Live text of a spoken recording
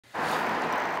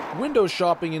Window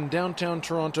shopping in downtown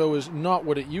Toronto is not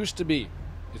what it used to be.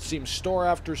 It seems store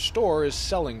after store is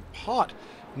selling pot.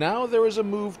 Now there is a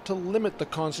move to limit the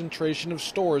concentration of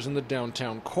stores in the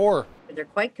downtown core. They're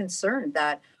quite concerned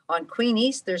that on Queen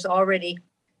East there's already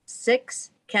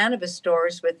 6 cannabis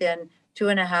stores within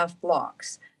 2.5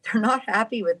 blocks. They're not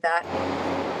happy with that.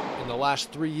 In the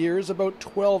last 3 years, about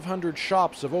 1,200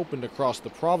 shops have opened across the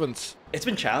province. It's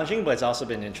been challenging, but it's also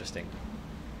been interesting.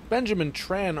 Benjamin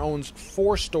Tran owns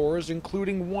 4 stores,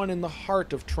 including one in the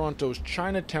heart of Toronto's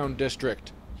Chinatown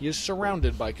district. He is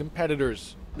surrounded by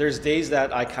competitors. There's days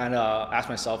that I kind of ask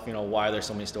myself, why are there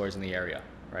so many stores in the area,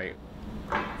 right?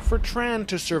 For Tran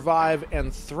to survive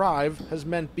and thrive has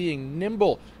meant being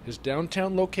nimble. His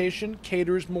downtown location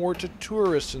caters more to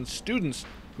tourists and students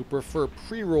who prefer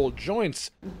pre-rolled joints.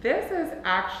 This is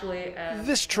actually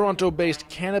This Toronto-based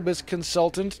cannabis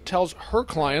consultant tells her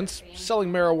clients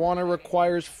selling marijuana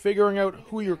requires figuring out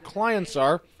who your clients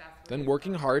are, then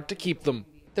working hard to keep them.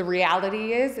 The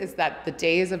reality is that the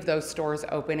days of those stores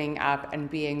opening up and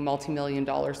being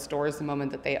multi-million-dollar stores the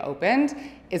moment that they opened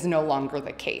is no longer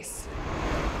the case.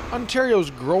 Ontario's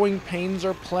growing pains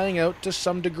are playing out to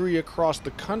some degree across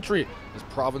the country as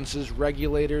provinces,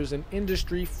 regulators, and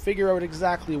industry figure out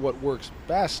exactly what works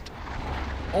best.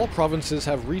 All provinces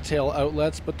have retail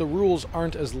outlets, but the rules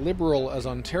aren't as liberal as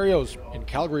Ontario's. In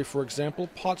Calgary, for example,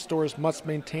 pot stores must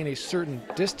maintain a certain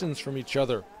distance from each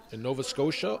other. In Nova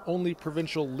Scotia, only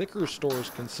provincial liquor stores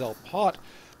can sell pot.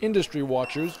 Industry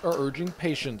watchers are urging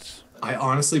patience. I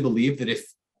honestly believe that if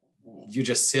you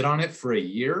just sit on it for a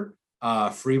year,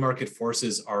 free market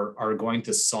forces are going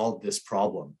to solve this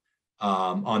problem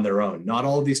on their own. Not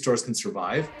all of these stores can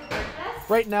survive.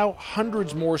 Right now,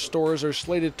 hundreds more stores are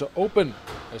slated to open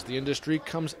as the industry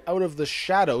comes out of the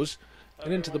shadows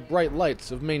and into the bright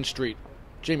lights of Main Street.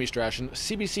 Jamie Strachan,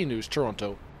 CBC News,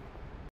 Toronto.